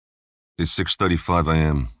It's 6:35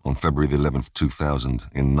 a.m. on February the 11th, 2000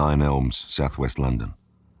 in Nine Elms, southwest London.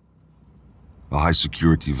 A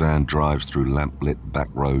high-security van drives through lamp-lit back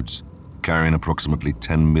roads, carrying approximately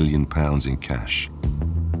 £10 million in cash.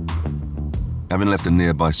 Having left a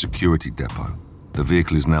nearby security depot, the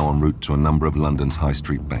vehicle is now en route to a number of London's high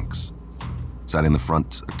street banks. Sat in the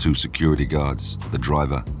front are two security guards, the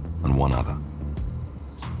driver, and one other.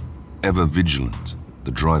 Ever vigilant,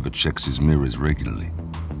 the driver checks his mirrors regularly.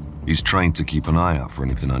 He's trained to keep an eye out for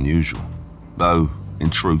anything unusual, though,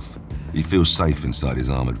 in truth, he feels safe inside his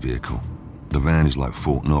armoured vehicle. The van is like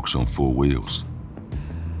Fort Knox on four wheels.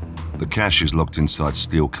 The cash is locked inside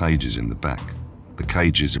steel cages in the back. The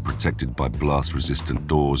cages are protected by blast-resistant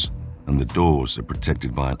doors, and the doors are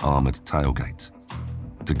protected by an armoured tailgate.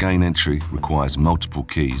 To gain entry requires multiple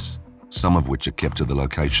keys, some of which are kept to the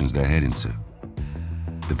locations they're heading to.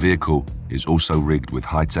 The vehicle is also rigged with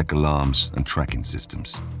high-tech alarms and tracking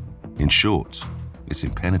systems. In short, it's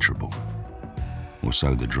impenetrable. Or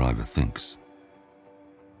so the driver thinks.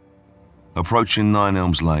 Approaching Nine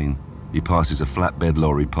Elms Lane, he passes a flatbed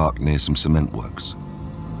lorry parked near some cement works.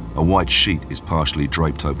 A white sheet is partially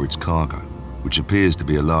draped over its cargo, which appears to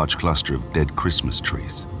be a large cluster of dead Christmas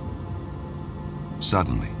trees.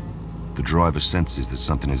 Suddenly, the driver senses that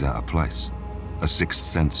something is out of place. A sixth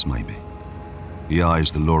sense, maybe. He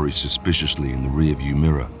eyes the lorry suspiciously in the rearview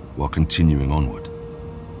mirror while continuing onward.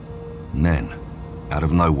 And then, out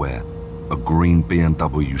of nowhere, a green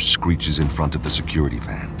BMW screeches in front of the security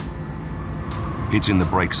van. Hitting the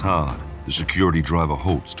brakes hard, the security driver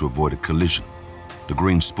halts to avoid a collision. The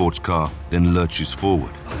green sports car then lurches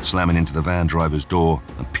forward, slamming into the van driver's door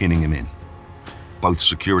and pinning him in. Both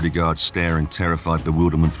security guards stare in terrified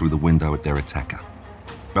bewilderment through the window at their attacker.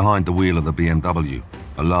 Behind the wheel of the BMW,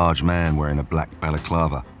 a large man wearing a black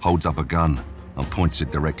balaclava holds up a gun and points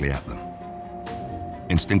it directly at them.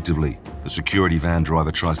 Instinctively, the security van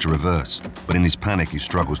driver tries to reverse, but in his panic he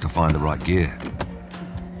struggles to find the right gear.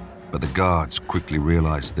 But the guards quickly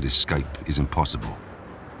realize that escape is impossible.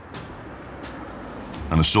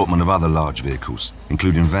 An assortment of other large vehicles,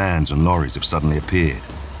 including vans and lorries, have suddenly appeared,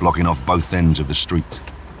 blocking off both ends of the street.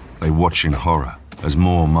 They watch in horror as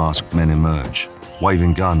more masked men emerge.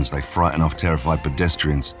 Waving guns, they frighten off terrified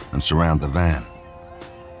pedestrians and surround the van.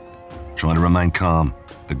 Trying to remain calm,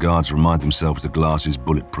 the guards remind themselves the glass is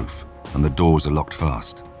bulletproof and the doors are locked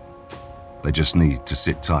fast. They just need to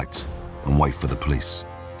sit tight and wait for the police.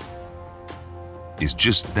 It's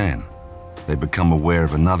just then they become aware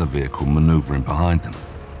of another vehicle maneuvering behind them.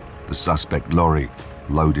 The suspect lorry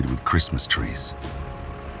loaded with Christmas trees.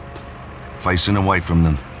 Facing away from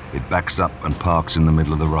them, it backs up and parks in the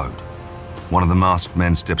middle of the road. One of the masked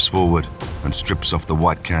men steps forward and strips off the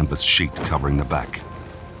white canvas sheet covering the back.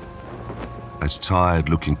 As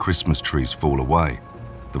tired-looking Christmas trees fall away,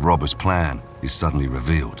 the robber's plan is suddenly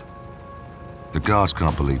revealed. The guards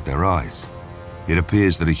can't believe their eyes. It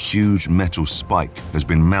appears that a huge metal spike has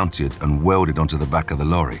been mounted and welded onto the back of the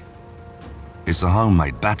lorry. It's a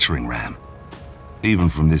homemade battering ram. Even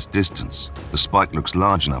from this distance, the spike looks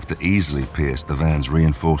large enough to easily pierce the van's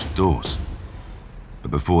reinforced doors.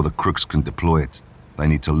 But before the crooks can deploy it, they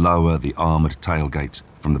need to lower the armoured tailgate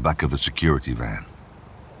from the back of the security van.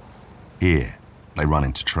 Here, they run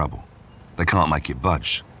into trouble. They can't make it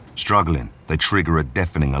budge. Struggling, they trigger a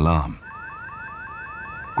deafening alarm.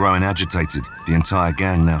 Growing agitated, the entire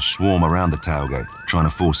gang now swarm around the tailgate, trying to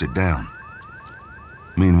force it down.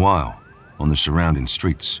 Meanwhile, on the surrounding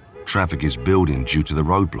streets, traffic is building due to the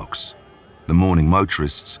roadblocks. The morning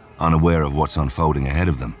motorists, unaware of what's unfolding ahead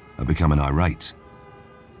of them, are becoming irate.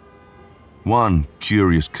 One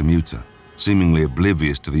curious commuter, seemingly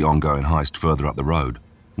oblivious to the ongoing heist further up the road,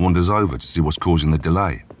 wanders over to see what's causing the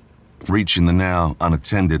delay. Reaching the now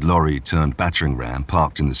unattended lorry turned battering ram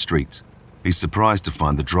parked in the street, he's surprised to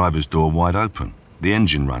find the driver's door wide open, the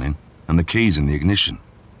engine running, and the keys in the ignition.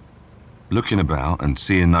 Looking about and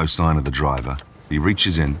seeing no sign of the driver, he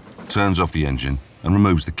reaches in, turns off the engine, and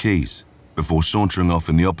removes the keys, before sauntering off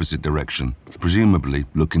in the opposite direction, presumably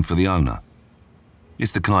looking for the owner.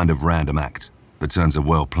 It's the kind of random act that turns a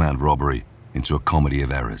well-planned robbery into a comedy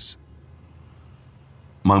of errors.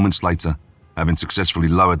 Moments later, having successfully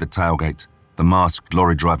lowered the tailgate, the masked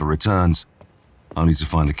lorry driver returns, only to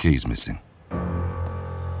find the keys missing.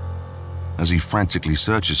 As he frantically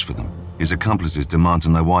searches for them, his accomplices demand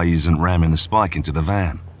to know why he isn't ramming the spike into the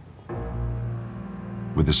van.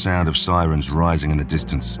 With the sound of sirens rising in the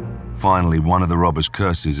distance, finally one of the robbers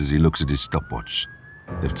curses as he looks at his stopwatch.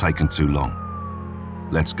 They've taken too long.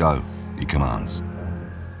 "Let's go," he commands.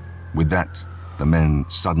 With that, the men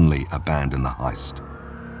suddenly abandon the heist,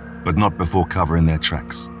 but not before covering their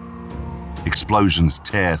tracks. Explosions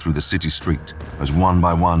tear through the city street as one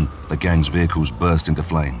by one the gang's vehicles burst into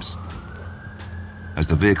flames. As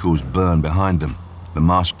the vehicles burn behind them, the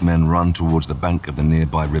masked men run towards the bank of the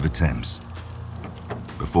nearby River Thames,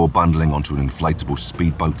 before bundling onto an inflatable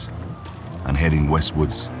speedboat and heading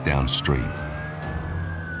westwards downstream.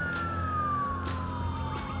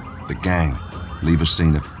 The gang leave a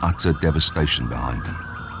scene of utter devastation behind them.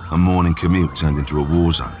 A morning commute turned into a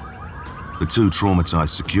war zone. The two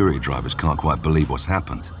traumatized security drivers can't quite believe what's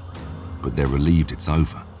happened, but they're relieved it's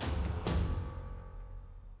over.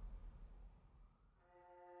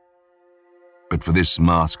 But for this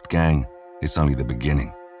masked gang, it's only the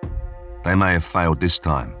beginning. They may have failed this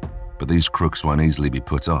time, but these crooks won't easily be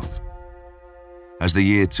put off. As the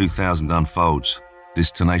year 2000 unfolds,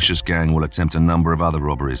 this tenacious gang will attempt a number of other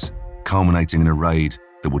robberies, culminating in a raid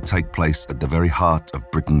that will take place at the very heart of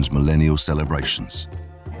Britain's millennial celebrations.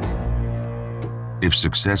 If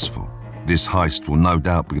successful, this heist will no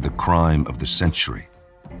doubt be the crime of the century,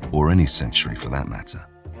 or any century for that matter.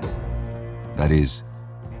 That is,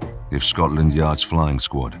 if Scotland Yard's flying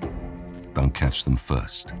squad don't catch them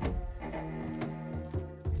first.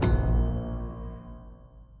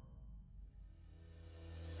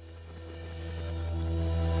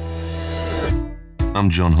 I'm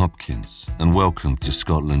John Hopkins, and welcome to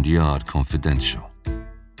Scotland Yard Confidential,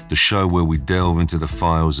 the show where we delve into the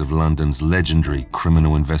files of London's legendary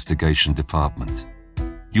Criminal Investigation Department.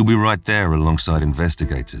 You'll be right there alongside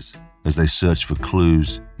investigators as they search for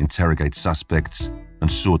clues, interrogate suspects, and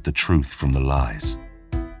sort the truth from the lies.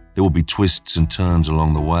 There will be twists and turns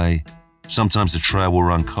along the way. Sometimes the trail will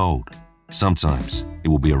run cold. Sometimes it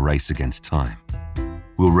will be a race against time.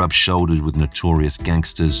 We'll rub shoulders with notorious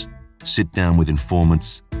gangsters, sit down with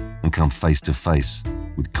informants, and come face to face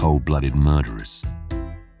with cold-blooded murderers,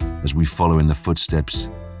 as we follow in the footsteps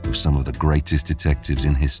of some of the greatest detectives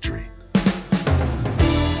in history.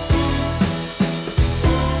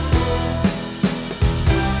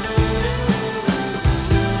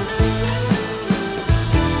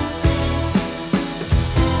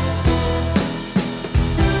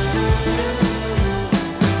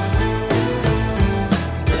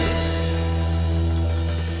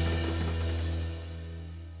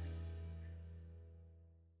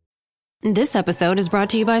 This episode is brought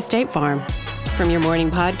to you by State Farm. From your morning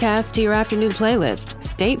podcast to your afternoon playlist,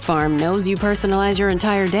 State Farm knows you personalize your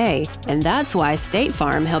entire day, and that's why State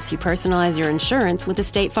Farm helps you personalize your insurance with the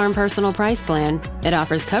State Farm Personal Price Plan. It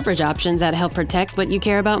offers coverage options that help protect what you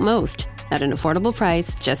care about most at an affordable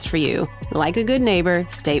price just for you. Like a good neighbor,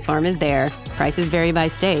 State Farm is there. Prices vary by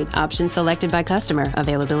state. Options selected by customer.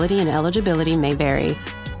 Availability and eligibility may vary.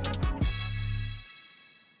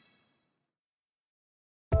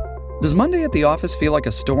 Does Monday at the office feel like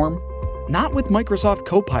a storm? Not with Microsoft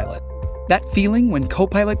Copilot. That feeling when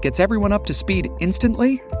Copilot gets everyone up to speed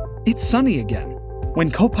instantly? It's sunny again. When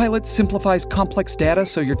Copilot simplifies complex data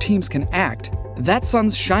so your teams can act, that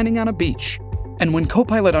sun's shining on a beach. And when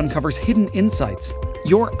Copilot uncovers hidden insights,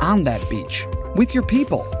 you're on that beach with your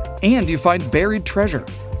people, and you find buried treasure.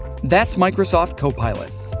 That's Microsoft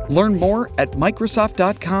Copilot. Learn more at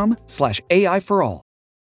Microsoft.com/AI for all.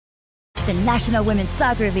 The National Women's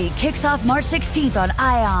Soccer League kicks off March 16th on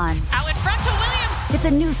ION. Out in front to Williams. It's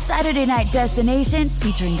a new Saturday night destination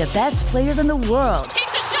featuring the best players in the world.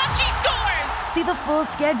 Takes a shot, she scores! See the full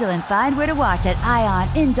schedule and find where to watch at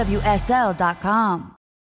IONNWSL.com.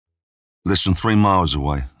 Less than 3 miles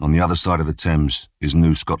away, on the other side of the Thames, is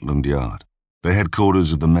New Scotland Yard, the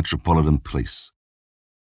headquarters of the Metropolitan Police.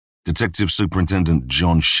 Detective Superintendent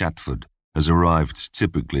John Shatford has arrived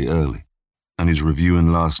typically early, and is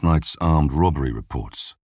reviewing last night's armed robbery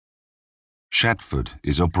reports. Shatford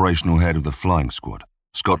is operational head of the flying squad,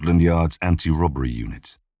 Scotland Yard's anti-robbery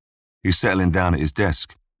unit. He's settling down at his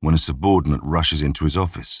desk when a subordinate rushes into his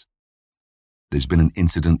office. There's been an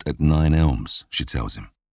incident at 9 Elms, she tells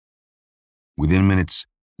him. Within minutes,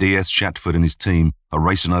 DS Shatford and his team are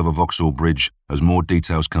racing over Vauxhall Bridge as more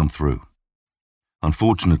details come through.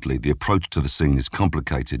 Unfortunately, the approach to the scene is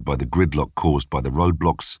complicated by the gridlock caused by the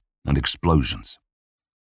roadblocks and explosions.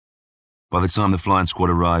 By the time the flying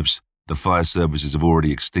squad arrives, the fire services have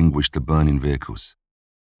already extinguished the burning vehicles.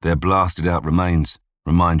 Their blasted-out remains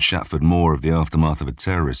remind Shatford more of the aftermath of a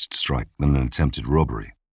terrorist strike than an attempted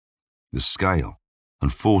robbery. The scale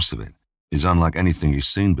and force of it is unlike anything he's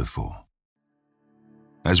seen before.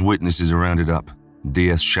 As witnesses are rounded up,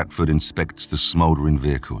 DS Shatford inspects the smouldering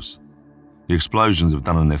vehicles. The explosions have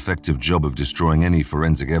done an effective job of destroying any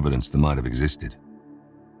forensic evidence that might have existed.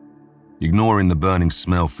 Ignoring the burning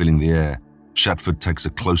smell filling the air, Shatford takes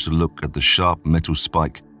a closer look at the sharp metal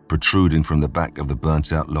spike protruding from the back of the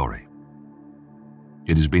burnt-out lorry.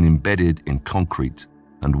 It has been embedded in concrete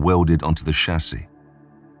and welded onto the chassis.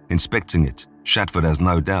 Inspecting it, Shatford has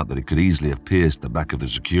no doubt that it could easily have pierced the back of the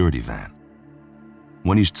security van.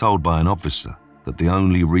 When he's told by an officer that the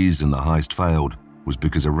only reason the heist failed was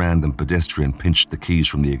because a random pedestrian pinched the keys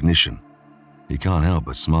from the ignition, he can't help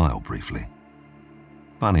but smile briefly.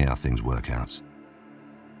 Funny how things work out.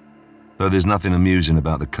 Though there's nothing amusing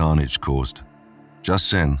about the carnage caused.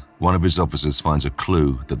 Just then, one of his officers finds a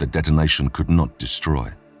clue that the detonation could not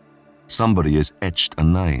destroy. Somebody has etched a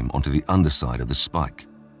name onto the underside of the spike.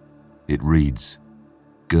 It reads,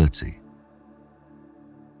 Gertie.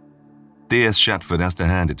 DS Shatford has to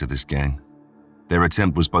hand it to this gang. Their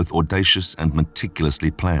attempt was both audacious and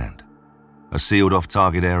meticulously planned. A sealed-off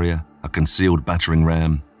target area, a concealed battering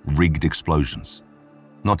ram, rigged explosions.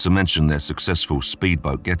 Not to mention their successful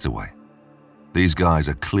speedboat getaway. These guys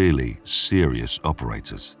are clearly serious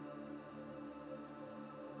operators.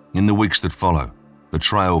 In the weeks that follow, the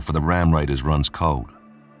trail for the ram raiders runs cold.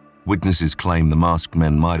 Witnesses claim the masked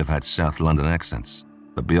men might have had South London accents,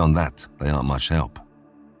 but beyond that, they aren't much help.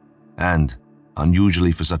 And,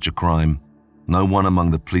 unusually for such a crime, no one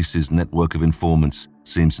among the police's network of informants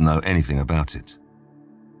seems to know anything about it.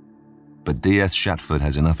 But DS Shatford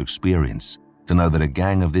has enough experience to know that a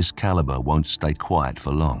gang of this caliber won't stay quiet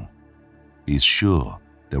for long. He's sure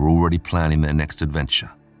they're already planning their next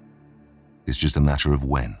adventure. It's just a matter of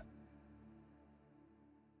when.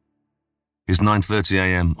 It's 9:30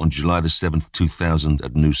 a.m. on July the 7th, 2000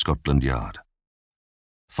 at New Scotland Yard.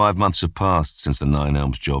 5 months have passed since the Nine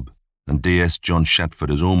Elms job, and DS John Shatford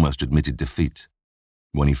has almost admitted defeat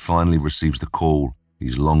when he finally receives the call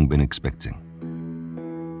he's long been expecting.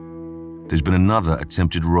 There's been another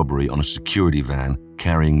attempted robbery on a security van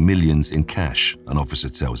carrying millions in cash, an officer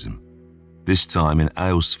tells him, this time in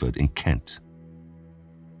Aylesford in Kent.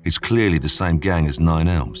 It's clearly the same gang as Nine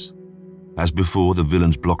Elms. As before, the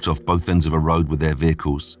villains blocked off both ends of a road with their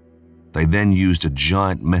vehicles. They then used a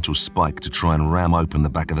giant metal spike to try and ram open the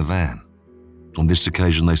back of the van. On this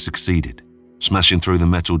occasion, they succeeded, smashing through the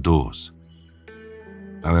metal doors.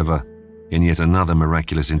 However, in yet another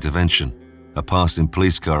miraculous intervention, a passing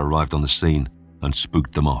police car arrived on the scene and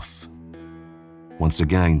spooked them off. Once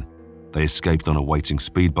again, they escaped on a waiting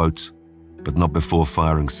speedboat, but not before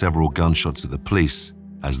firing several gunshots at the police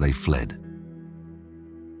as they fled.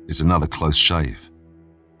 It's another close shave,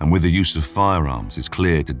 and with the use of firearms, it's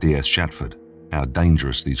clear to DS Shatford how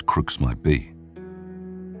dangerous these crooks might be.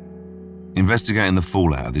 Investigating the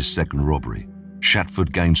fallout of this second robbery,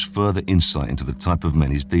 Shatford gains further insight into the type of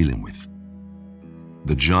men he's dealing with.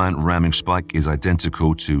 The giant ramming spike is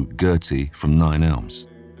identical to Gertie from Nine Elms.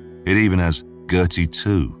 It even has Gertie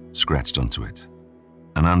 2 scratched onto it.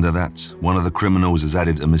 And under that, one of the criminals has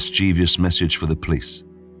added a mischievous message for the police.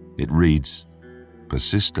 It reads,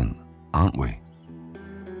 Persistent, aren't we?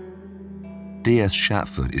 DS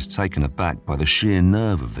Shatford is taken aback by the sheer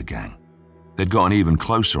nerve of the gang. They'd gotten even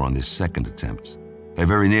closer on this second attempt. They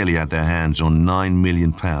very nearly had their hands on £9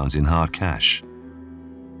 million in hard cash.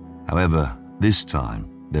 However, this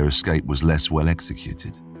time, their escape was less well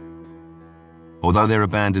executed. Although their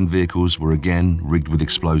abandoned vehicles were again rigged with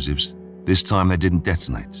explosives, this time they didn't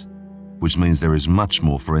detonate, which means there is much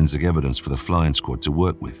more forensic evidence for the flying squad to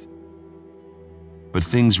work with. But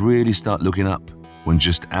things really start looking up when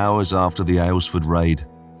just hours after the Aylesford raid,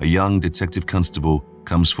 a young detective constable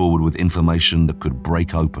comes forward with information that could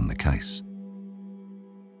break open the case.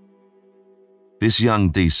 This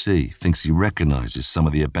young DC thinks he recognizes some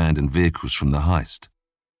of the abandoned vehicles from the heist.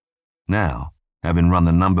 Now, having run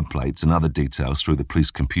the number plates and other details through the police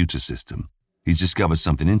computer system, he's discovered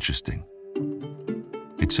something interesting.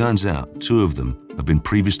 It turns out 2 of them have been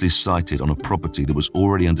previously sighted on a property that was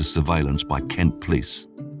already under surveillance by Kent police,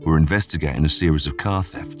 who are investigating a series of car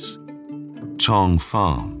thefts. Tong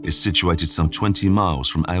Farm is situated some 20 miles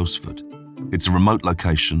from Aylesford. It's a remote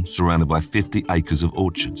location surrounded by 50 acres of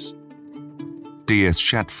orchards. DS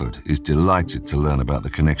Shatford is delighted to learn about the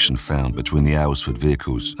connection found between the Aylesford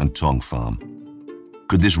vehicles and Tong Farm.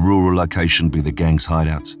 Could this rural location be the gang's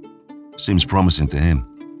hideout? Seems promising to him.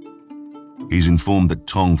 He's informed that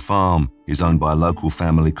Tong Farm is owned by a local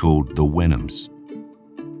family called the Wenhams.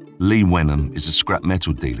 Lee Wenham is a scrap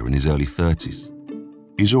metal dealer in his early 30s.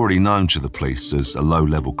 He's already known to the police as a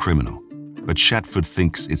low-level criminal, but Shatford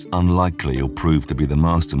thinks it's unlikely he'll prove to be the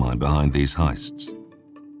mastermind behind these heists.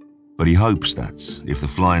 But he hopes that, if the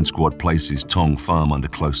flying squad places Tong Farm under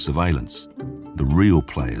close surveillance, the real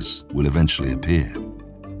players will eventually appear.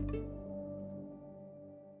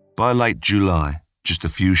 By late July, just a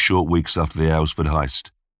few short weeks after the Aylesford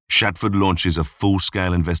heist, Shatford launches a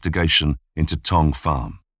full-scale investigation into Tong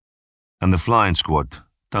Farm. And the flying squad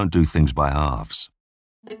don't do things by halves.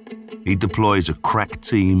 He deploys a crack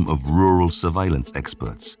team of rural surveillance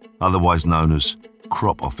experts, otherwise known as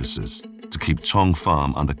crop officers, to keep Tong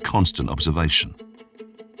Farm under constant observation.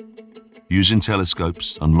 Using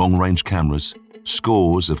telescopes and long-range cameras,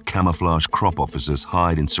 scores of camouflage crop officers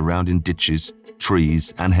hide in surrounding ditches,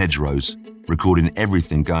 trees, and hedgerows, recording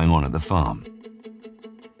everything going on at the farm.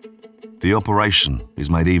 The operation is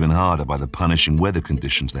made even harder by the punishing weather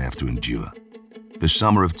conditions they have to endure. The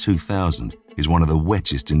summer of 2000 is one of the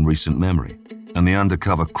wettest in recent memory, and the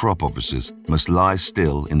undercover crop officers must lie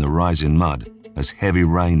still in the rising mud as heavy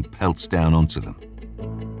rain pelts down onto them.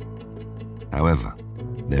 However,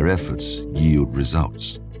 their efforts yield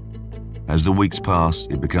results. As the weeks pass,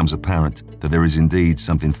 it becomes apparent that there is indeed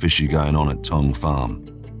something fishy going on at Tong Farm.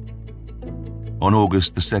 On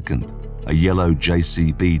August the 2nd, a yellow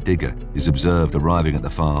JCB digger is observed arriving at the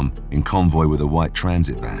farm in convoy with a white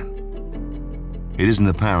transit van. It isn't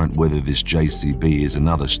apparent whether this JCB is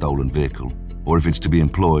another stolen vehicle or if it's to be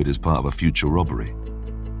employed as part of a future robbery.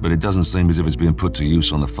 But it doesn't seem as if it's being put to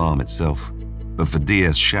use on the farm itself. But for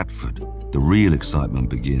DS Shatford, the real excitement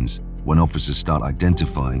begins when officers start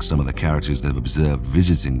identifying some of the characters they've observed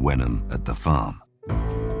visiting Wenham at the farm.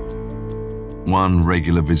 One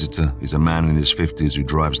regular visitor is a man in his 50s who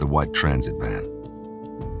drives the white transit van.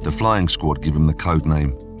 The flying squad give him the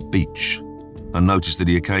codename Beach and notice that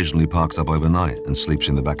he occasionally parks up overnight and sleeps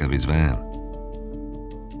in the back of his van.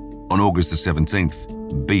 On August the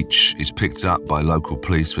 17th, Beach is picked up by local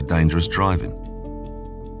police for dangerous driving.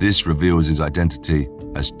 This reveals his identity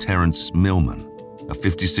as Terence Millman, a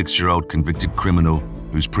 56-year-old convicted criminal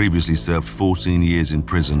who's previously served 14 years in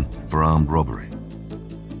prison for armed robbery.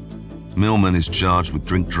 Millman is charged with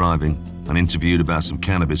drink driving and interviewed about some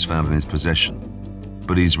cannabis found in his possession,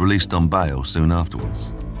 but he's released on bail soon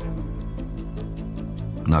afterwards.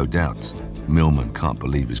 No doubt, Millman can't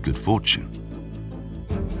believe his good fortune.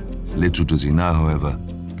 Little does he know, however,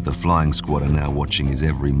 that the flying squad are now watching his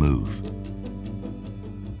every move.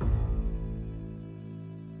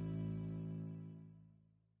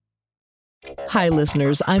 Hi,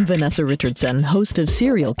 listeners. I'm Vanessa Richardson, host of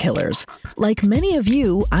Serial Killers. Like many of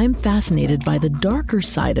you, I'm fascinated by the darker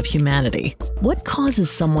side of humanity. What causes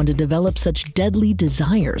someone to develop such deadly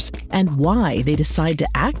desires, and why they decide to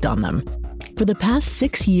act on them? For the past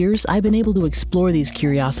 6 years, I've been able to explore these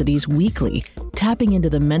curiosities weekly, tapping into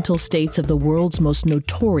the mental states of the world's most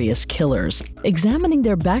notorious killers, examining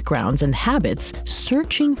their backgrounds and habits,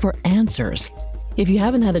 searching for answers. If you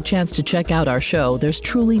haven't had a chance to check out our show, there's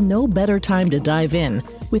truly no better time to dive in.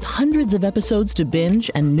 With hundreds of episodes to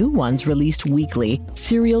binge and new ones released weekly,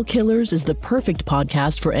 Serial Killers is the perfect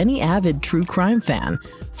podcast for any avid true crime fan.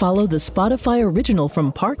 Follow the Spotify original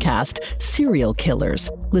from Parcast, Serial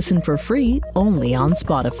Killers. Listen for free only on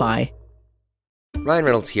Spotify. Ryan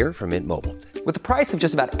Reynolds here from Mint Mobile. With the price of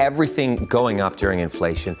just about everything going up during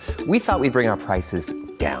inflation, we thought we'd bring our prices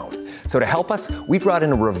down. So to help us, we brought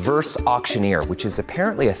in a reverse auctioneer, which is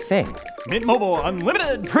apparently a thing. Mint Mobile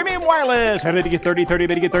Unlimited Premium Wireless. How to get 30, 30,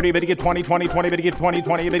 how to get 30, how to get 20, 20, 20, how to get 20,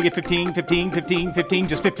 20, how to get 15, 15, 15, 15,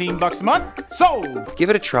 just $15 a month? Sold!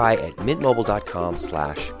 Give it a try at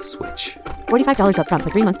mintmobile.com/switch. $45 up front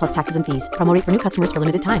for 3 months plus taxes and fees. Promo rate for new customers for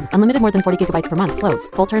limited time. Unlimited more than 40 gigabytes per month. Slows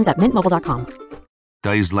full terms at mintmobile.com.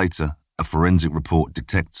 Days later, a forensic report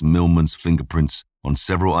detects Millman's fingerprints on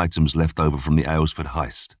several items left over from the Aylesford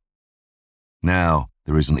heist. Now,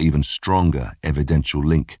 there is an even stronger evidential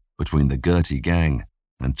link between the Gertie gang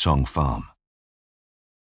and Tong Farm.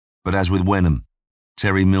 But as with Wenham,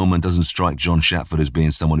 Terry Millman doesn't strike John Shatford as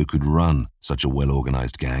being someone who could run such a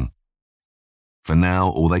well-organized gang. For now,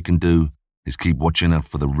 all they can do is keep watching out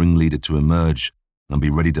for the ringleader to emerge and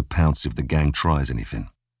be ready to pounce if the gang tries anything.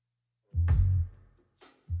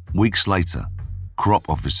 Weeks later, crop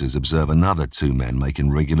officers observe another two men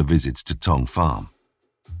making regular visits to Tong Farm.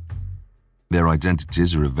 Their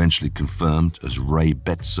identities are eventually confirmed as Ray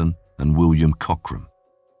Betson and William Cockram.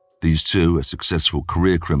 These two are successful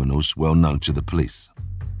career criminals well known to the police.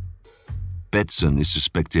 Betson is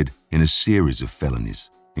suspected in a series of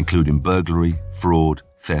felonies, including burglary, fraud,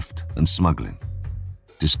 theft, and smuggling.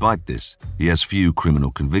 Despite this, he has few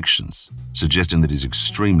criminal convictions, suggesting that he's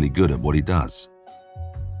extremely good at what he does.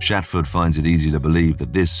 Shatford finds it easy to believe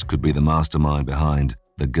that this could be the mastermind behind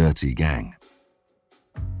the Gertie gang.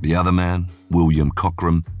 The other man, William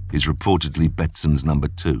Cockram, is reportedly Betson's number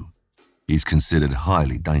 2. He's considered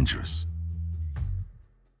highly dangerous.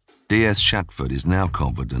 DS Shatford is now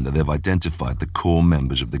confident that they've identified the core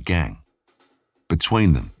members of the gang.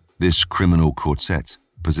 Between them, this criminal quartet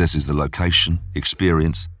possesses the location,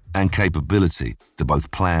 experience, and capability to both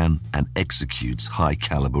plan and execute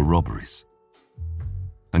high-caliber robberies.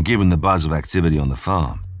 And given the buzz of activity on the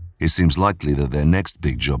farm, it seems likely that their next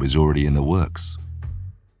big job is already in the works.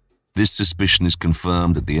 This suspicion is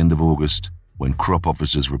confirmed at the end of August when crop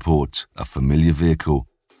officers report a familiar vehicle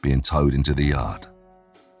being towed into the yard.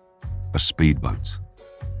 A speedboat,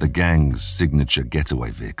 the gang's signature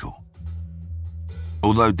getaway vehicle.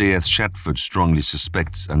 Although DS Shatford strongly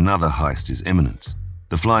suspects another heist is imminent,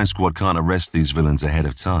 the flying squad can't arrest these villains ahead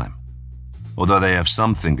of time. Although they have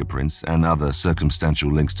some fingerprints and other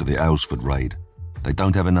circumstantial links to the Aylesford raid, they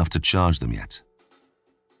don't have enough to charge them yet.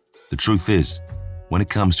 The truth is, when it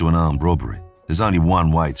comes to an armed robbery, there's only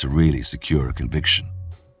one way to really secure a conviction.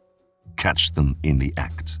 Catch them in the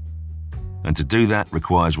act. And to do that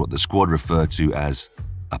requires what the squad refer to as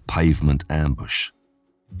a pavement ambush,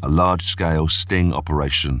 a large-scale sting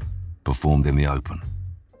operation performed in the open.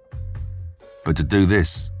 But to do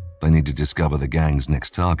this, they need to discover the gang's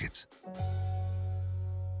next target.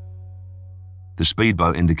 The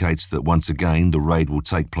speedboat indicates that once again the raid will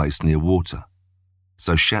take place near water,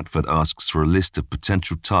 so Shatford asks for a list of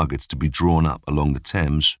potential targets to be drawn up along the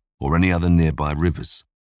Thames or any other nearby rivers.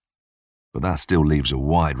 But that still leaves a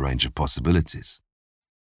wide range of possibilities.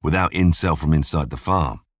 Without intel from inside the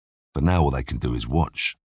farm, but now all they can do is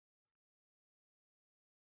watch.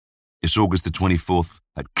 It's August the 24th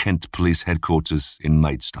at Kent Police Headquarters in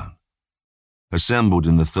Maidstone. Assembled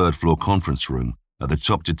in the third-floor conference room are the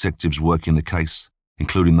top detectives working the case,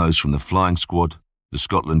 including those from the Flying Squad, the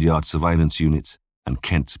Scotland Yard Surveillance Unit, and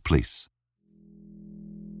Kent Police.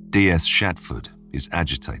 DS Shatford is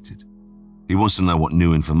agitated. He wants to know what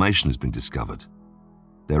new information has been discovered.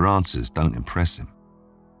 Their answers don't impress him.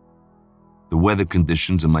 The weather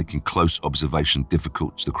conditions are making close observation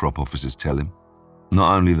difficult, the crop officers tell him.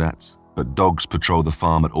 Not only that, but dogs patrol the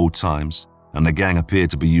farm at all times, and the gang appear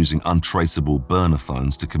to be using untraceable burner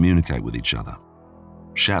phones to communicate with each other.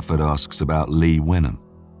 Shatford asks about Lee Wenham,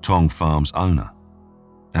 Tong Farm's owner.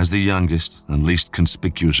 As the youngest and least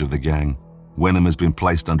conspicuous of the gang, Wenham has been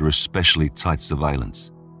placed under especially tight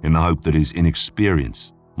surveillance in the hope that his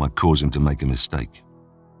inexperience might cause him to make a mistake.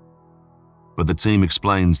 But the team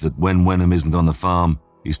explains that when Wenham isn't on the farm,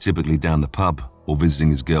 he's typically down the pub or visiting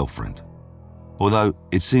his girlfriend. Although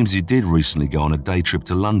it seems he did recently go on a day trip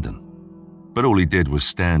to London. But all he did was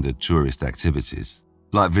standard tourist activities,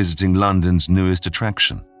 like visiting London's newest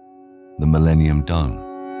attraction, the Millennium Dome.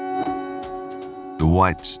 The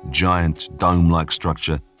white, giant, dome-like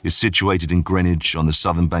structure is situated in Greenwich on the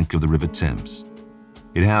southern bank of the River Thames.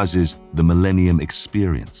 It houses the Millennium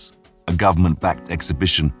Experience, a government-backed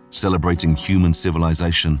exhibition celebrating human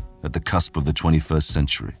civilization at the cusp of the 21st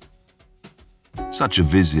century. Such a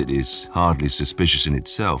visit is hardly suspicious in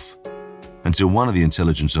itself, until one of the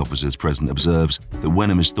intelligence officers present observes that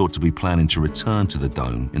Wenham is thought to be planning to return to the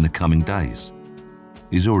dome in the coming days.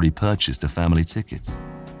 He's already purchased a family ticket.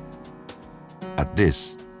 At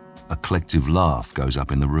this, a collective laugh goes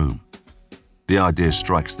up in the room. The idea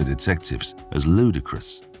strikes the detectives as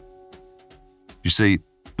ludicrous. You see,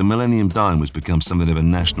 the Millennium Dome has become something of a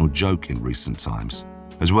national joke in recent times,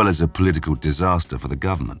 as well as a political disaster for the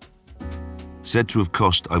government. Said to have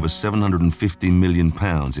cost over £750 million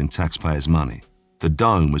in taxpayers' money, the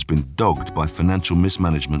dome has been dogged by financial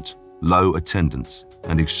mismanagement, low attendance,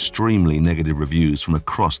 and extremely negative reviews from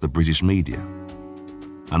across the British media.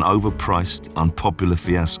 An overpriced, unpopular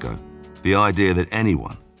fiasco, the idea that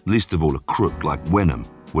anyone, least of all a crook like Wenham,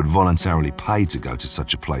 would voluntarily pay to go to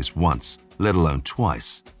such a place once, let alone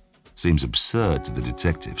twice, seems absurd to the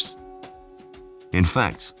detectives. In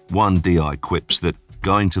fact, one DI quips that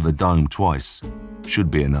going to the dome twice should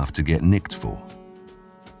be enough to get nicked for.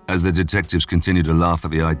 As the detectives continue to laugh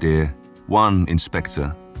at the idea, one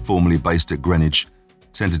inspector, formerly based at Greenwich,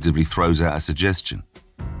 tentatively throws out a suggestion.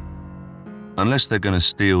 Unless they're going to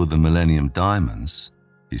steal the Millennium Diamonds,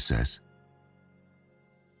 he says.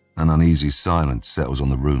 An uneasy silence settles on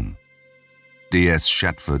the room. DS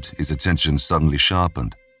Shatford, his attention suddenly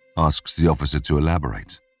sharpened, asks the officer to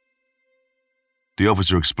elaborate. The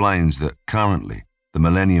officer explains that currently, the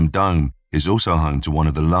Millennium Dome is also home to one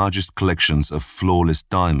of the largest collections of flawless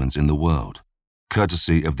diamonds in the world,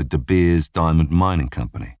 courtesy of the De Beers Diamond Mining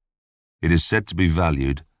Company. It is said to be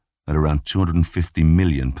valued at around £250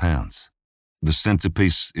 million. The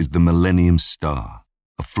centerpiece is the Millennium Star,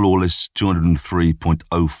 a flawless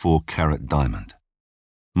 203.04 carat diamond.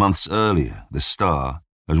 Months earlier, the star,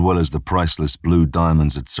 as well as the priceless blue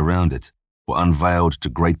diamonds that surround it, were unveiled to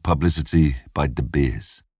great publicity by De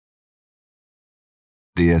Beers.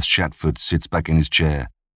 DS Shatford sits back in his chair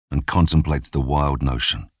and contemplates the wild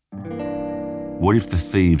notion. What if the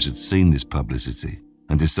thieves had seen this publicity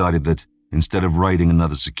and decided that, instead of raiding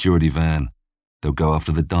another security van, they'll go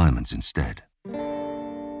after the diamonds instead?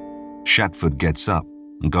 Shatford gets up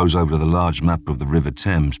and goes over to the large map of the River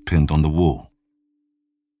Thames pinned on the wall.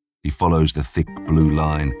 He follows the thick blue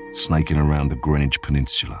line snaking around the Greenwich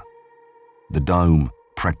Peninsula, the dome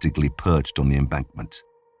practically perched on the embankment.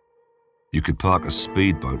 You could park a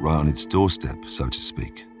speedboat right on its doorstep, so to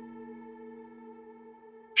speak.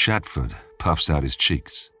 Shatford puffs out his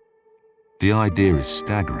cheeks. The idea is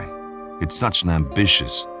staggering. It's such an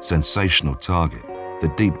ambitious, sensational target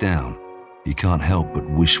that deep down, he can't help but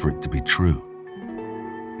wish for it to be true.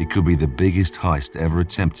 It could be the biggest heist ever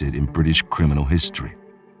attempted in British criminal history.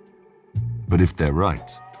 But if they're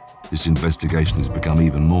right, this investigation has become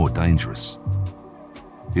even more dangerous.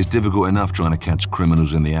 It's difficult enough trying to catch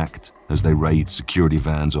criminals in the act as they raid security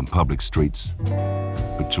vans on public streets.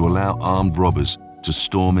 But to allow armed robbers to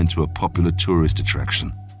storm into a popular tourist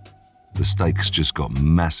attraction, the stakes just got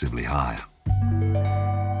massively higher.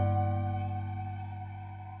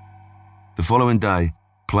 The following day,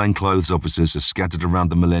 plainclothes officers are scattered around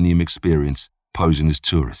the Millennium Experience, posing as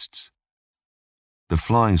tourists. The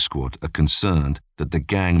flying squad are concerned that the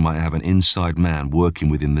gang might have an inside man working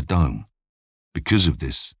within the dome. Because of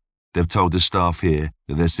this, they've told the staff here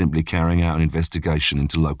that they're simply carrying out an investigation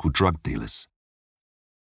into local drug dealers.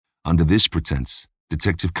 Under this pretense,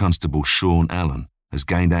 Detective Constable Sean Allen has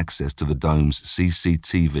gained access to the dome's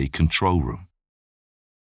CCTV control room.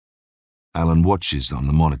 Allen watches on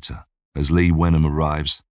the monitor as Lee Wenham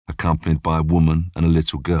arrives, accompanied by a woman and a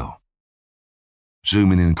little girl.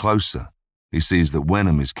 Zooming in closer, he sees that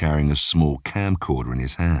Wenham is carrying a small camcorder in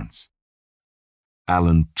his hands.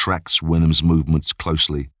 Allen tracks Wenham's movements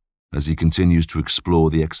closely as he continues to explore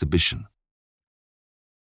the exhibition.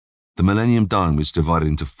 The Millennium Dome is divided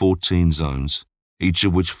into 14 zones, each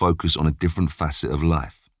of which focus on a different facet of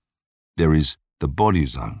life. There is the body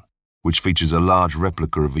zone, which features a large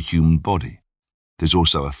replica of a human body. There's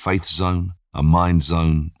also a faith zone, a mind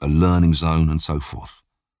zone, a learning zone, and so forth.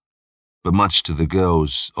 But much to the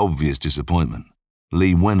girl's obvious disappointment,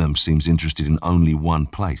 Lee Wenham seems interested in only one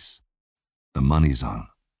place, the money zone,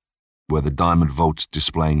 where the diamond vault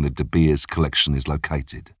displaying the De Beers collection is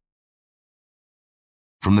located.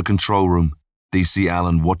 From the control room, DC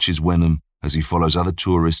Allen watches Wenham as he follows other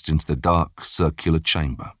tourists into the dark, circular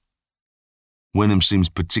chamber. Wenham seems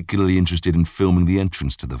particularly interested in filming the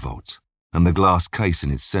entrance to the vault and the glass case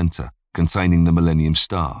in its center containing the Millennium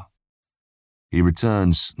Star. He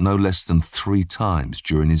returns no less than 3 times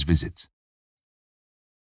during his visit.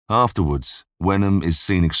 Afterwards, Wenham is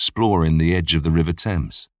seen exploring the edge of the River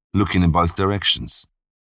Thames, looking in both directions.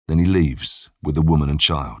 Then he leaves with the woman and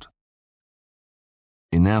child.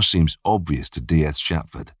 It now seems obvious to D.S.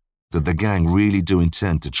 Shatford that the gang really do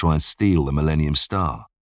intend to try and steal the Millennium Star.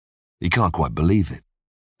 He can't quite believe it.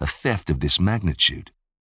 A theft of this magnitude.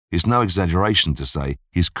 It's no exaggeration to say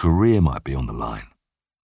his career might be on the line.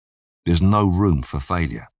 There's no room for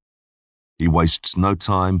failure. He wastes no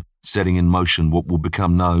time setting in motion what will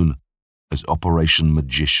become known as Operation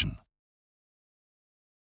Magician.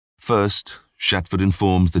 First, Shatford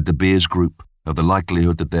informs the De Beers group of the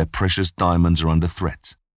likelihood that their precious diamonds are under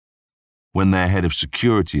threat. When their head of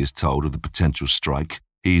security is told of the potential strike,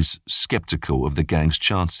 he's skeptical of the gang's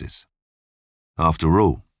chances. After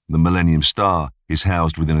all, the Millennium Star is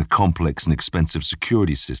housed within a complex and expensive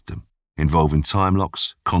security system involving time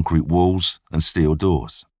locks, concrete walls, and steel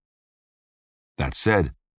doors. That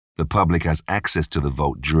said, the public has access to the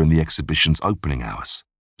vault during the exhibition's opening hours,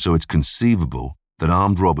 so it's conceivable that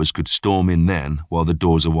armed robbers could storm in then while the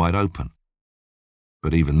doors are wide open.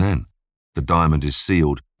 But even then, the diamond is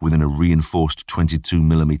sealed within a reinforced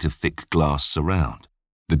 22mm thick glass surround.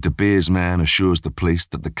 The De Beers man assures the police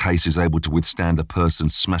that the case is able to withstand a person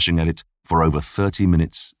smashing at it for over 30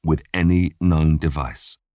 minutes with any known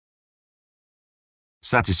device.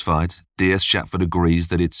 Satisfied, D.S. Shatford agrees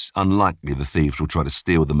that it's unlikely the thieves will try to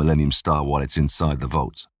steal the Millennium Star while it's inside the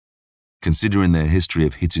vault. Considering their history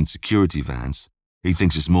of hitting security vans, he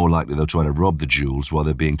thinks it's more likely they'll try to rob the jewels while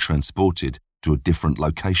they're being transported to a different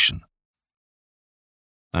location.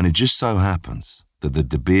 And it just so happens that the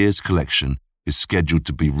De Beers collection is scheduled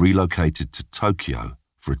to be relocated to Tokyo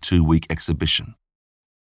for a 2-week exhibition.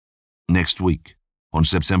 Next week, on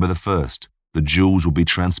September the 1st, the jewels will be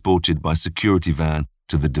transported by security van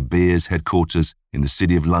to the De Beers headquarters in the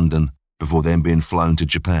City of London before then being flown to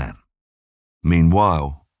Japan.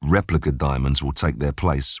 Meanwhile, replica diamonds will take their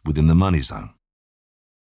place within the money zone.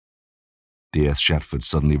 D.S. Shatford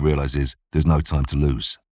suddenly realizes there's no time to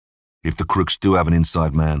lose. If the crooks do have an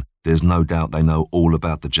inside man, there's no doubt they know all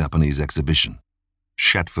about the Japanese exhibition.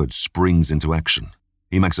 Shatford springs into action.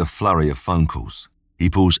 He makes a flurry of phone calls. He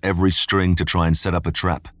pulls every string to try and set up a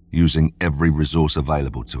trap, using every resource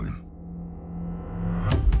available to him.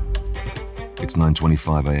 It's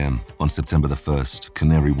 9:25 a.m. on September the 1st,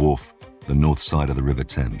 Canary Wharf, the north side of the River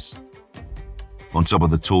Thames. On top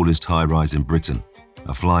of the tallest high-rise in Britain,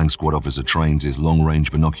 a flying squad officer trains his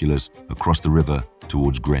long-range binoculars across the river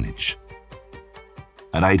towards Greenwich.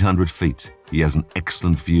 At 800 feet, he has an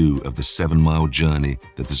excellent view of the 7-mile journey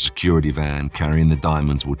that the security van carrying the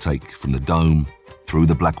diamonds will take from the Dome, through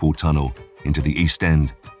the Blackwall Tunnel, into the East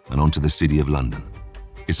End and onto the City of London.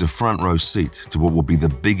 It's a front-row seat to what will be the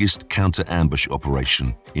biggest counter-ambush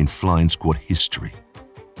operation in flying squad history.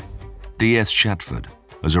 DS Shatford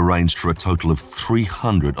has arranged for a total of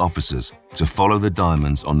 300 officers to follow the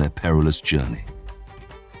diamonds on their perilous journey.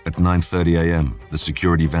 At 9:30 a.m., the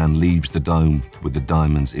security van leaves the Dome with the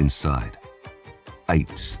diamonds inside.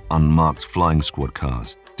 8 unmarked flying squad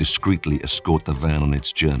cars discreetly escort the van on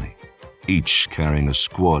its journey, each carrying a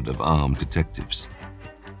squad of armed detectives.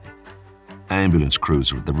 Ambulance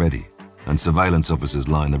crews are at the ready, and surveillance officers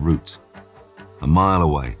line the route. A mile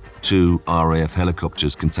away, 2 RAF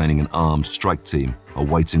helicopters containing an armed strike team are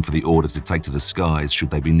waiting for the order to take to the skies should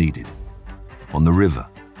they be needed. On the river,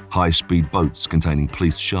 high-speed boats containing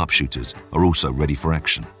police sharpshooters are also ready for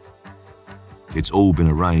action. It's all been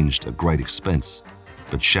arranged at great expense,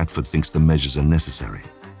 but Shatford thinks the measures are necessary.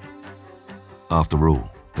 After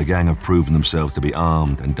all, the gang have proven themselves to be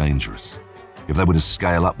armed and dangerous. If they were to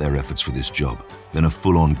scale up their efforts for this job, then a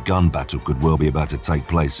full-on gun battle could well be about to take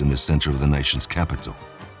place in the center of the nation's capital.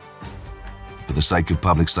 For the sake of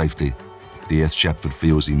public safety, DS Shatford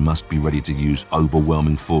feels he must be ready to use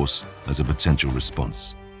overwhelming force as a potential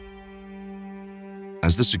response.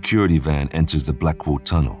 As the security van enters the Blackwall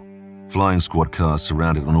Tunnel, flying squad cars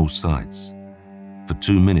surround it on all sides. For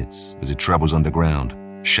 2 minutes, as it travels underground,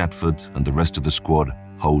 Shatford and the rest of the squad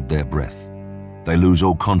hold their breath. They lose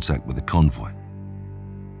all contact with the convoy.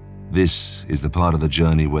 This is the part of the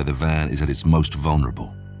journey where the van is at its most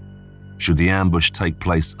vulnerable. Should the ambush take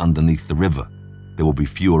place underneath the river, there will be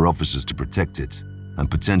fewer officers to protect it, and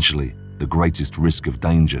potentially the greatest risk of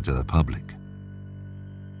danger to the public.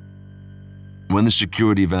 When the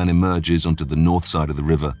security van emerges onto the north side of the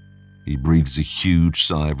river, he breathes a huge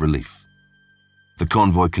sigh of relief. The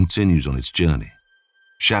convoy continues on its journey.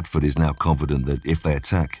 Shatford is now confident that if they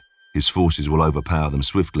attack, his forces will overpower them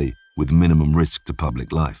swiftly with minimum risk to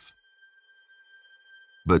public life.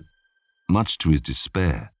 But, much to his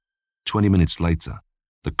despair, 20 minutes later,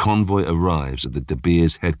 the convoy arrives at the De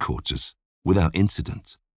Beers headquarters without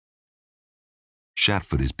incident.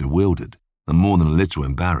 Shatford is bewildered and more than a little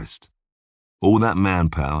embarrassed. All that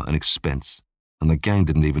manpower and expense, and the gang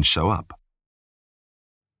didn't even show up.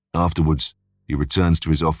 Afterwards, he returns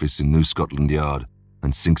to his office in New Scotland Yard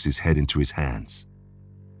and sinks his head into his hands.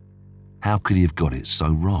 How could he have got it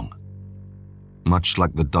so wrong? Much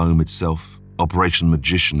like the Dome itself, Operation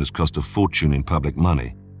Magician has cost a fortune in public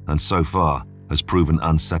money and so far has proven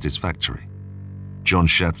unsatisfactory. John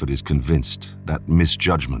Shatford is convinced that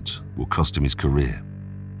misjudgment will cost him his career.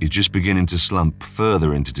 He's just beginning to slump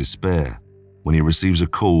further into despair when he receives a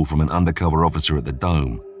call from an undercover officer at the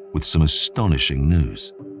Dome with some astonishing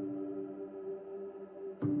news.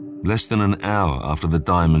 Less than an hour after the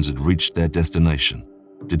diamonds had reached their destination,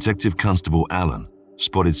 Detective Constable Allen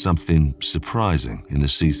spotted something surprising in the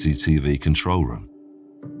CCTV control room.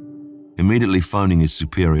 Immediately phoning his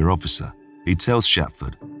superior officer, he tells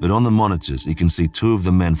Shatford that on the monitors he can see 2 of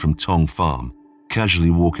the men from Tong Farm casually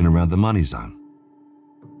walking around the money zone.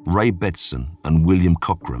 Ray Betson and William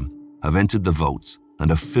Cockram have entered the vault and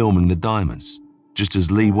are filming the diamonds, just as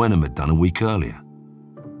Lee Wenham had done a week earlier.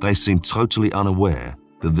 They seem totally unaware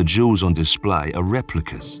that the jewels on display are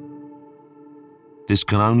replicas. This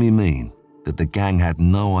can only mean that the gang had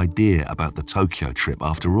no idea about the Tokyo trip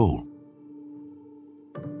after all.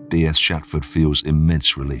 DS Shatford feels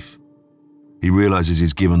immense relief. He realizes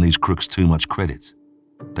he's given these crooks too much credit.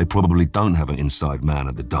 They probably don't have an inside man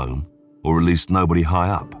at the Dome, or at least nobody high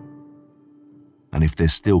up. And if they're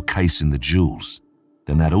still casing the jewels,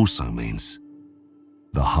 then that also means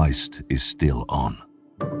the heist is still on.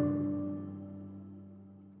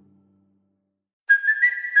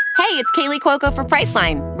 Hey, it's Kaylee Cuoco for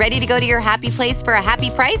Priceline. Ready to go to your happy place for a happy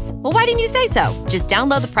price? Well, why didn't you say so? Just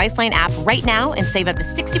download the Priceline app right now and save up to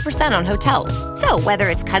 60% on hotels. So whether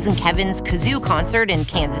it's Cousin Kevin's Kazoo Concert in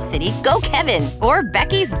Kansas City, go Kevin, or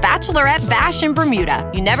Becky's Bachelorette Bash in Bermuda,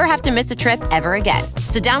 you never have to miss a trip ever again.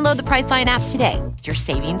 So download the Priceline app today. Your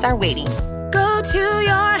savings are waiting. Go to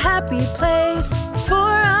your happy place for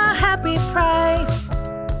a happy price.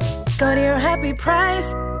 Go to your happy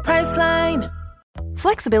price, Priceline.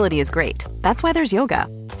 Flexibility is great. That's why there's yoga.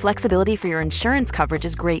 Flexibility for your insurance coverage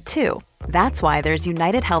is great too. That's why there's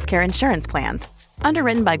United Healthcare Insurance Plans.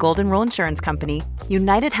 Underwritten by Golden Rule Insurance Company,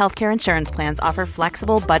 United Healthcare Insurance Plans offer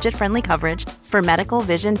flexible, budget-friendly coverage for medical,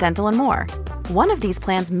 vision, dental, and more. One of these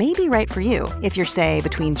plans may be right for you if you're, say,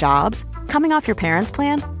 between jobs, coming off your parents'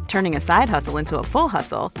 plan, turning a side hustle into a full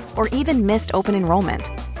hustle, or even missed open enrollment.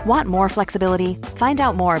 Want more flexibility? Find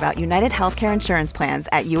out more about United Healthcare Insurance Plans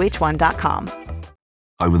at uh1.com.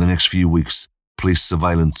 Over the next few weeks, police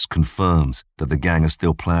surveillance confirms that the gang are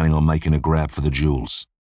still planning on making a grab for the jewels.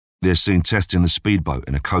 They're seen testing the speedboat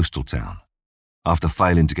in a coastal town. After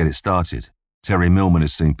failing to get it started, Terry Millman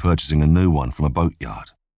is seen purchasing a new one from a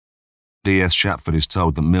boatyard. D.S. Shatford is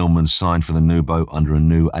told that Millman signed for the new boat under a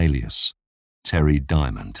new alias, Terry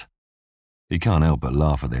Diamond. He can't help but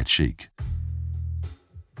laugh at their cheek.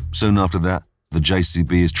 Soon after that, the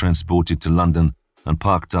JCB is transported to London and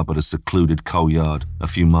parked up at a secluded coal yard a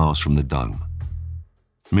few miles from the Dome.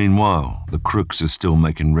 Meanwhile, the crooks are still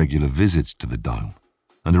making regular visits to the Dome,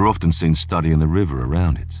 and are often seen studying the river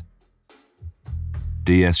around it.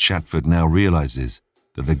 D.S. Shatford now realizes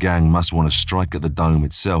that the gang must want to strike at the Dome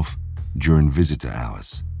itself during visitor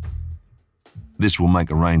hours. This will make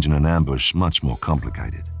arranging an ambush much more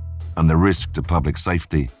complicated, and the risk to public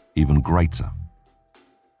safety even greater.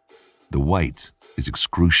 The wait is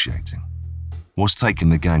excruciating. What's taking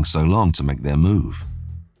the gang so long to make their move?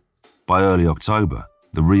 By early October,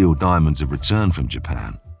 the real diamonds have returned from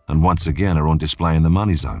Japan and once again are on display in the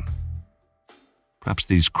money zone. Perhaps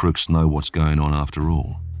these crooks know what's going on after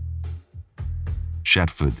all.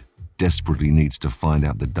 Shatford desperately needs to find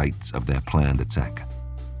out the dates of their planned attack.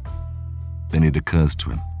 Then it occurs to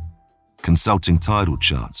him. Consulting tidal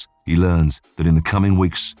charts, he learns that in the coming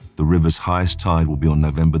weeks, the river's highest tide will be on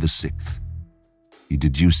November the 6th. He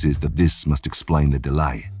deduces that this must explain the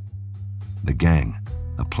delay. The gang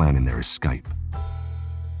are planning their escape.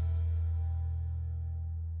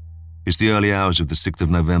 It's the early hours of the 6th of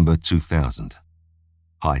November 2000.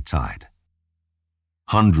 High tide.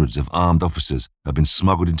 Hundreds of armed officers have been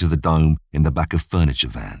smuggled into the Dome in the back of furniture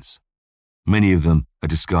vans. Many of them are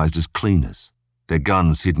disguised as cleaners, their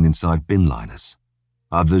guns hidden inside bin liners.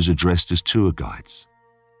 Others are dressed as tour guides.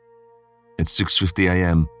 At 6:50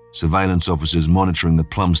 a.m., surveillance officers monitoring the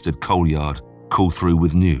Plumstead coal yard call through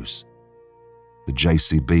with news. The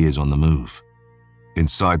JCB is on the move.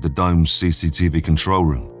 Inside the Dome's CCTV control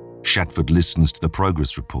room, Shatford listens to the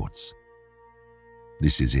progress reports.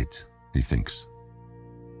 This is it, he thinks.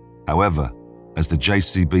 However, as the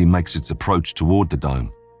JCB makes its approach toward the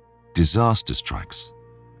Dome, disaster strikes.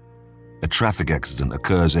 A traffic accident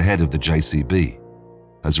occurs ahead of the JCB.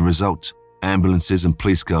 As a result, ambulances and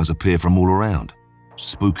police cars appear from all around,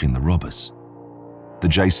 spooking the robbers. The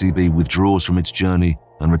JCB withdraws from its journey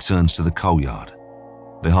and returns to the coal yard.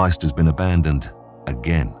 The heist has been abandoned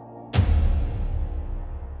again.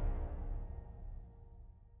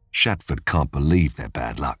 Shatford can't believe their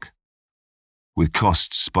bad luck. With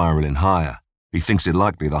costs spiralling higher, he thinks it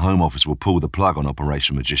likely the Home Office will pull the plug on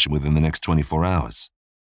Operation Magician within the next 24 hours.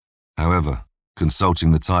 However,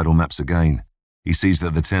 consulting the tidal maps again, he sees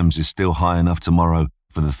that the Thames is still high enough tomorrow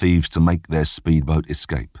for the thieves to make their speedboat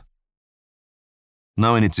escape.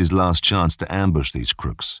 Knowing it's his last chance to ambush these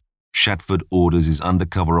crooks, Shatford orders his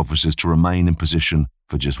undercover officers to remain in position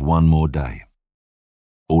for just one more day.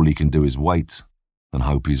 All he can do is wait and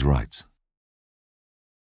hope he's right.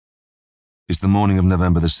 It's the morning of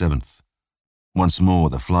November the 7th. Once more,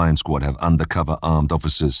 the flying squad have undercover armed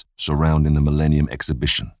officers surrounding the Millennium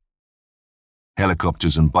exhibition.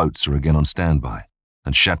 Helicopters and boats are again on standby,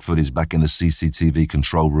 and Shatford is back in the CCTV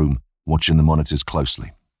control room watching the monitors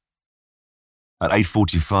closely. At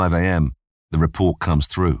 8:45 a.m., the report comes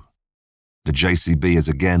through. The JCB has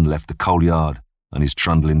again left the coal yard and is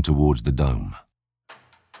trundling towards the Dome.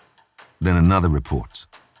 Then another report.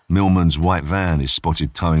 Millman's white van is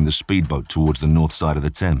spotted towing the speedboat towards the north side of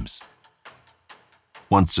the Thames.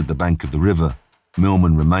 Once at the bank of the river,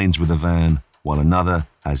 Millman remains with the van while another,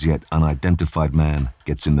 as yet unidentified man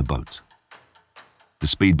gets in the boat. The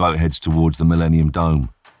speedboat heads towards the Millennium Dome,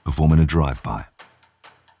 performing a drive-by.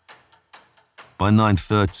 By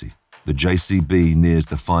 9:30, the JCB nears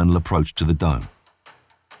the final approach to the Dome.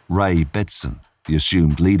 Ray Bedson, the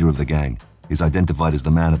assumed leader of the gang, is identified as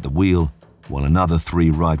the man at the wheel, while another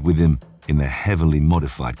three ride with him in their heavily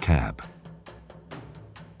modified cab.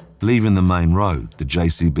 Leaving the main road, the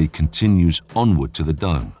JCB continues onward to the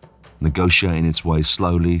Dome, negotiating its way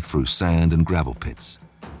slowly through sand and gravel pits.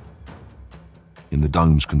 In the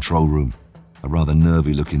Dome's control room, a rather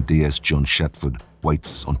nervy-looking DS John Shatford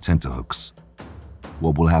waits on tenterhooks.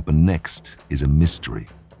 What will happen next is a mystery.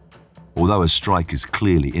 Although a strike is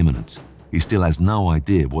clearly imminent, he still has no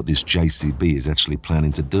idea what this JCB is actually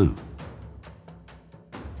planning to do.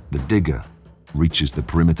 The digger reaches the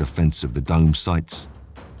perimeter fence of the dome sites.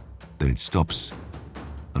 Then it stops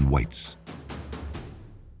and waits.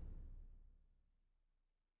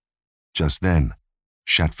 Just then,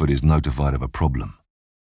 Shatford is notified of a problem.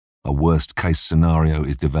 A worst-case scenario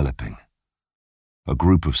is developing. A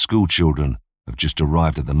group of schoolchildren have just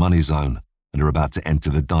arrived at the money zone and are about to enter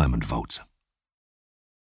the diamond vault.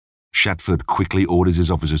 Shatford quickly orders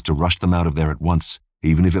his officers to rush them out of there at once,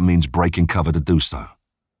 even if it means breaking cover to do so.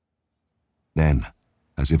 Then,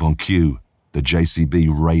 as if on cue, the JCB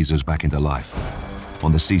razors back into life.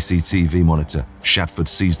 On the CCTV monitor, Shatford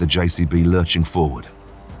sees the JCB lurching forward.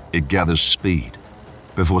 It gathers speed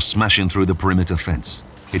before smashing through the perimeter fence.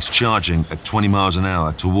 It's charging at 20 miles an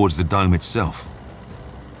hour towards the dome itself.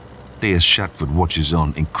 DS Shatford watches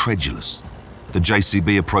on, incredulous. The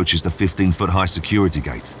JCB approaches the 15-foot-high security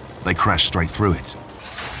gate. They crash straight through it.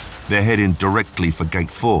 They're heading directly for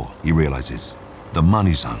Gate 4, he realizes, the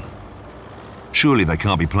money zone. Surely they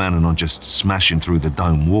can't be planning on just smashing through the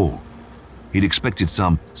dome wall. He'd expected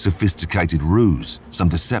some sophisticated ruse, some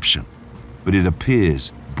deception, but it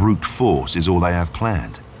appears brute force is all they have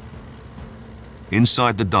planned.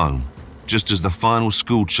 Inside the dome, just as the final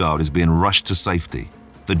schoolchild is being rushed to safety,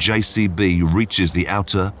 the JCB reaches the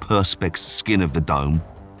outer perspex skin of the dome,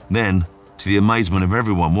 then, to the amazement of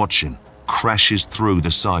everyone watching, crashes through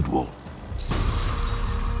the sidewall.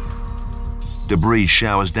 Debris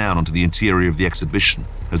showers down onto the interior of the exhibition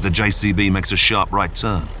as the JCB makes a sharp right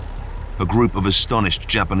turn. A group of astonished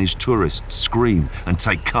Japanese tourists scream and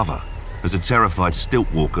take cover as a terrified stilt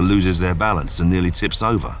walker loses their balance and nearly tips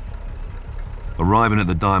over. Arriving at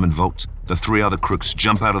the diamond vault, the three other crooks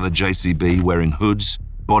jump out of the JCB wearing hoods,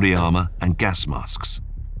 body armor, and gas masks.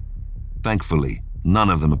 Thankfully, none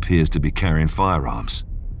of them appears to be carrying firearms,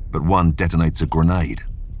 but one detonates a grenade.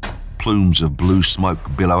 Plumes of blue smoke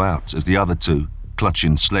billow out as the other two,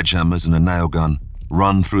 clutching sledgehammers and a nail gun,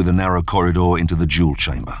 run through the narrow corridor into the jewel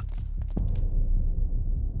chamber.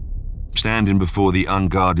 Standing before the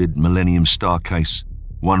unguarded Millennium star case,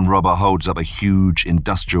 one robber holds up a huge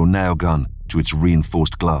industrial nail gun to its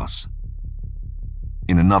reinforced glass.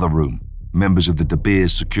 In another room, members of the De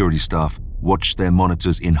Beers security staff watch their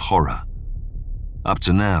monitors in horror. Up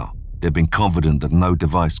to now, they've been confident that no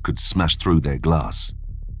device could smash through their glass.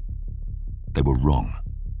 They were wrong.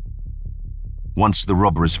 Once the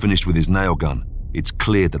robber is finished with his nail gun, it's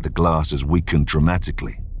clear that the glass has weakened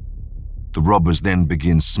dramatically. The robbers then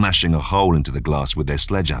begin smashing a hole into the glass with their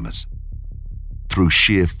sledgehammers. Through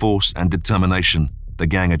sheer force and determination, the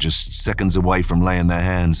gang are just seconds away from laying their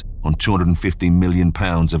hands on £250 million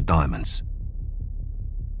of diamonds.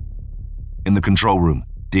 In the control room,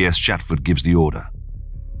 DS Shatford gives the order.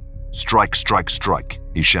 "Strike, strike, strike,"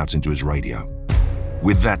 he shouts into his radio.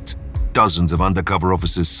 With that, dozens of undercover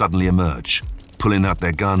officers suddenly emerge, pulling out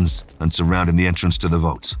their guns and surrounding the entrance to the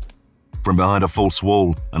vault. From behind a false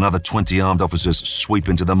wall, another 20 armed officers sweep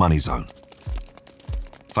into the money zone.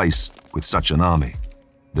 Faced with such an army,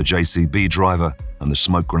 the JCB driver and the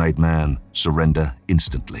smoke grenade man surrender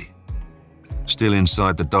instantly. Still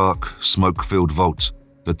inside the dark, smoke-filled vault,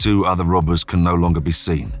 the two other robbers can no longer be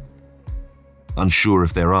seen. Unsure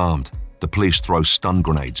if they're armed, the police throw stun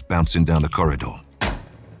grenades bouncing down the corridor.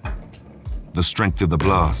 The strength of the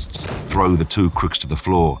blasts throw the two crooks to the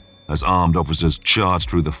floor as armed officers charge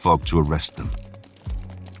through the fog to arrest them.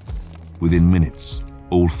 Within minutes,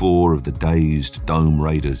 all four of the dazed dome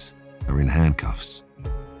raiders are in handcuffs.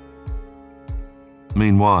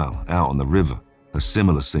 Meanwhile, out on the river, a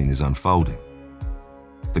similar scene is unfolding.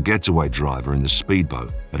 The getaway driver in the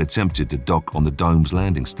speedboat had attempted to dock on the dome's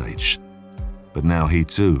landing stage, but now he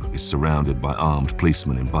too is surrounded by armed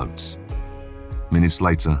policemen in boats. Minutes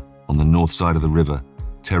later, on the north side of the river,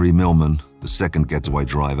 Terry Millman, the second getaway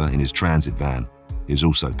driver in his transit van, is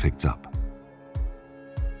also picked up.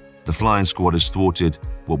 The flying squad has thwarted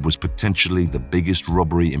what was potentially the biggest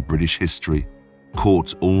robbery in British history,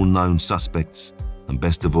 caught all known suspects, and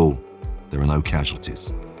best of all, there are no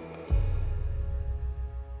casualties.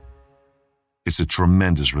 It's a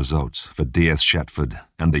tremendous result for DS Shatford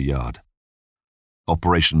and the Yard.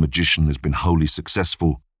 Operation Magician has been wholly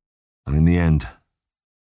successful, and in the end,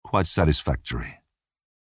 quite satisfactory.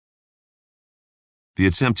 The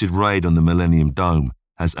attempted raid on the Millennium Dome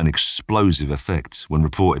has an explosive effect when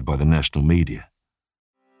reported by the national media.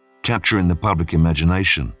 Capturing the public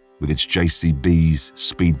imagination with its JCBs,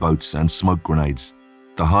 speedboats, and smoke grenades,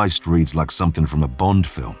 the heist reads like something from a Bond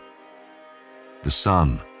film. The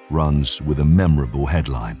Sun runs with a memorable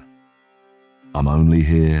headline: "I'm only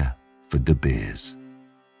here for De Beers."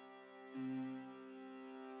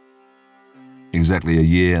 Exactly a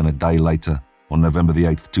year and a day later, on November the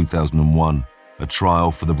 8th, 2001, a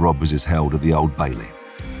trial for the robbers is held at the Old Bailey.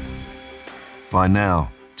 By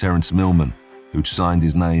now, Terence Millman, who'd signed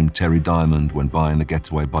his name Terry Diamond when buying the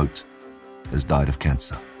getaway boat, has died of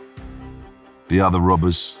cancer. The other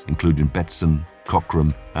robbers, including Betson,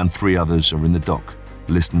 Cockram, and 3 others, are in the dock,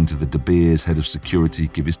 listening to the De Beers head of security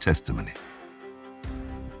give his testimony.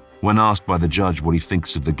 When asked by the judge what he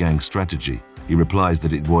thinks of the gang's strategy, he replies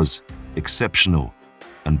that it was exceptional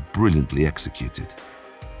and brilliantly executed.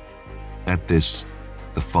 At this,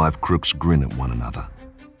 the 5 crooks grin at one another,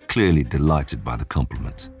 clearly delighted by the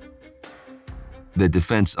compliment. Their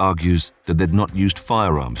defense argues that they'd not used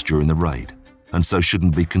firearms during the raid, and so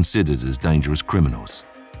shouldn't be considered as dangerous criminals.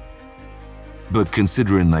 But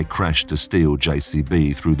considering they crashed to steal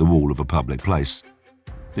JCB through the wall of a public place,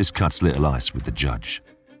 this cuts little ice with the judge.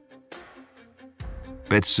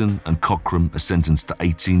 Betson and Cockram are sentenced to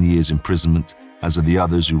 18 years imprisonment, as are the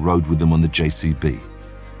others who rode with them on the JCB.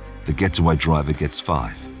 The getaway driver gets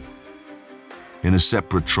 5. In a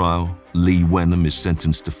separate trial, Lee Wenham is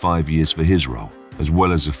sentenced to 5 years for his role, as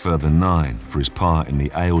well as a further 9 for his part in the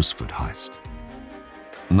Aylesford heist.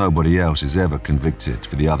 Nobody else is ever convicted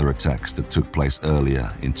for the other attacks that took place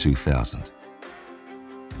earlier in 2000.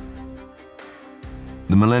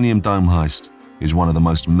 The Millennium Dome heist is one of the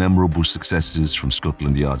most memorable successes from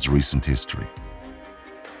Scotland Yard's recent history.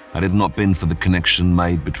 Had it not been for the connection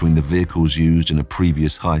made between the vehicles used in a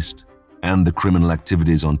previous heist and the criminal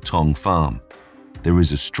activities on Tong Farm, there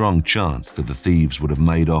is a strong chance that the thieves would have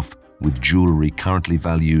made off with jewellery currently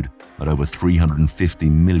valued at over £350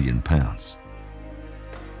 million.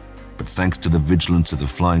 But thanks to the vigilance of the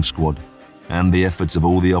flying squad and the efforts of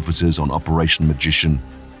all the officers on Operation Magician,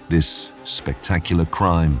 this spectacular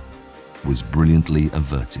crime was brilliantly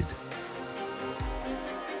averted.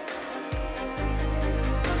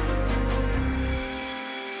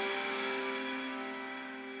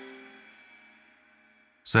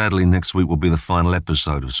 Sadly, next week will be the final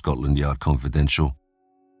episode of Scotland Yard Confidential,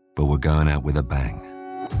 but we're going out with a bang.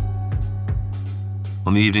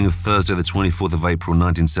 On the evening of Thursday, the 24th of April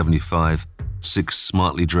 1975, 6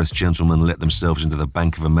 smartly dressed gentlemen let themselves into the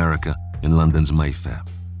Bank of America in London's Mayfair.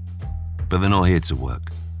 But they're not here to work.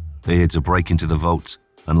 They're here to break into the vault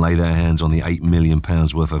and lay their hands on the £8 million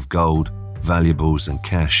worth of gold, valuables and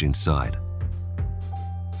cash inside.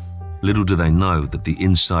 Little do they know that the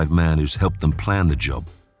inside man who's helped them plan the job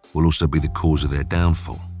will also be the cause of their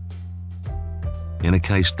downfall. In a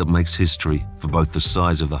case that makes history for both the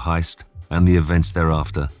size of the heist and the events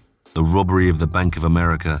thereafter, the robbery of the Bank of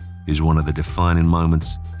America is one of the defining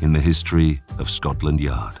moments in the history of Scotland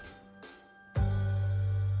Yard.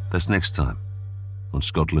 That's next time on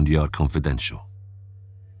Scotland Yard Confidential.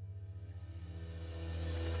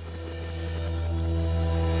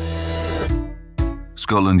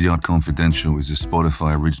 Scotland Yard Confidential is a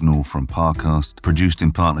Spotify original from Parcast, produced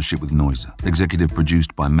in partnership with Noiser. Executive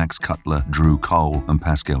produced by Max Cutler, Drew Cole, and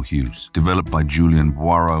Pascal Hughes. Developed by Julian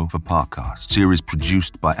Boireau for Parcast. Series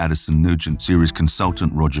produced by Addison Nugent. Series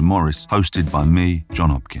consultant Roger Morris. Hosted by me, John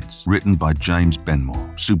Hopkins. Written by James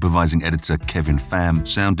Benmore. Supervising editor Kevin Pham.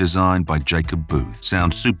 Sound designed by Jacob Booth.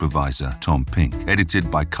 Sound supervisor Tom Pink.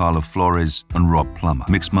 Edited by Carla Flores and Rob Plummer.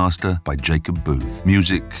 Mixmaster by Jacob Booth.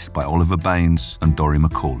 Music by Oliver Baines and Dory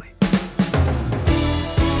McCauley.